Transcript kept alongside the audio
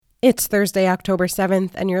It's Thursday, October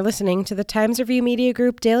 7th, and you're listening to the Times Review Media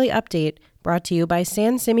Group Daily Update, brought to you by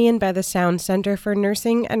San Simeon by the Sound Center for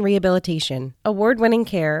Nursing and Rehabilitation. Award-winning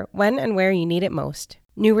care when and where you need it most.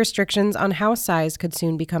 New restrictions on house size could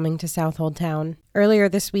soon be coming to Southold Town. Earlier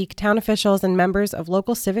this week, town officials and members of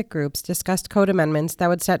local civic groups discussed code amendments that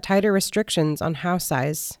would set tighter restrictions on house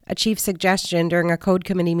size. A chief suggestion during a code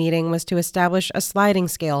committee meeting was to establish a sliding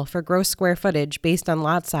scale for gross square footage based on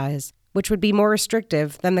lot size, which would be more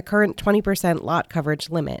restrictive than the current 20% lot coverage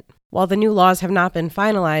limit. While the new laws have not been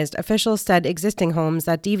finalized, officials said existing homes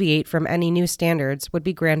that deviate from any new standards would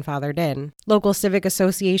be grandfathered in. Local civic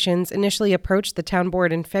associations initially approached the town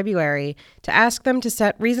board in February to ask them to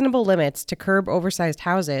set reasonable limits to curb oversized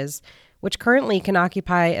houses, which currently can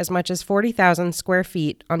occupy as much as 40,000 square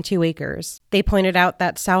feet on 2 acres. They pointed out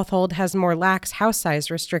that Southold has more lax house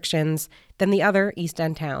size restrictions than the other East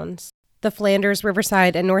End towns. The Flanders,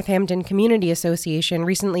 Riverside, and Northampton Community Association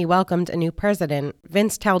recently welcomed a new president.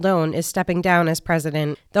 Vince Taldone is stepping down as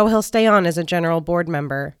president, though he'll stay on as a general board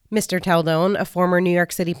member. Mr. Taldone, a former New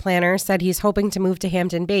York City planner, said he's hoping to move to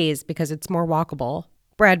Hampton Bays because it's more walkable.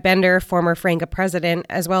 Brad Bender, former Franca president,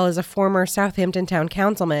 as well as a former Southampton town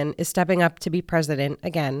councilman, is stepping up to be president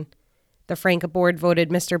again. The Franca board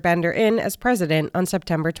voted Mr. Bender in as president on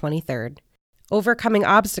September 23rd. Overcoming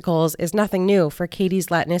obstacles is nothing new for Katie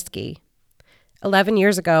Zlatniski. 11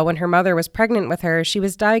 years ago, when her mother was pregnant with her, she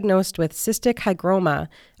was diagnosed with cystic hygroma,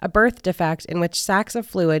 a birth defect in which sacs of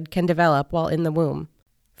fluid can develop while in the womb.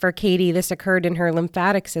 For Katie, this occurred in her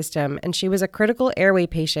lymphatic system, and she was a critical airway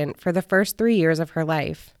patient for the first 3 years of her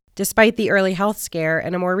life. Despite the early health scare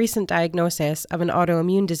and a more recent diagnosis of an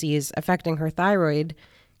autoimmune disease affecting her thyroid,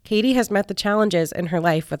 Katie has met the challenges in her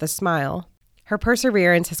life with a smile. Her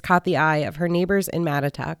perseverance has caught the eye of her neighbors in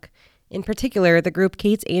Mattituck, in particular the group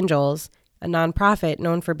Kate's Angels, a nonprofit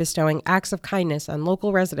known for bestowing acts of kindness on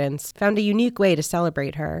local residents, found a unique way to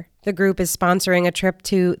celebrate her. The group is sponsoring a trip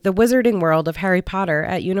to the Wizarding World of Harry Potter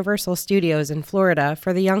at Universal Studios in Florida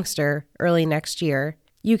for the youngster early next year.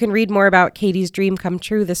 You can read more about Katie's dream come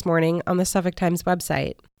true this morning on the Suffolk Times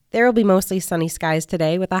website. There will be mostly sunny skies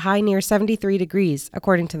today with a high near 73 degrees,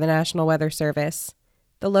 according to the National Weather Service.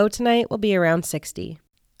 The low tonight will be around 60.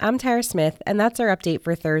 I'm Tara Smith, and that's our update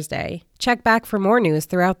for Thursday. Check back for more news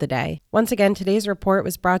throughout the day. Once again, today's report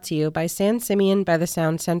was brought to you by San Simeon by the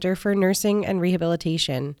Sound Center for Nursing and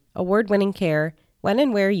Rehabilitation. Award-winning care when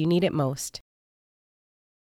and where you need it most.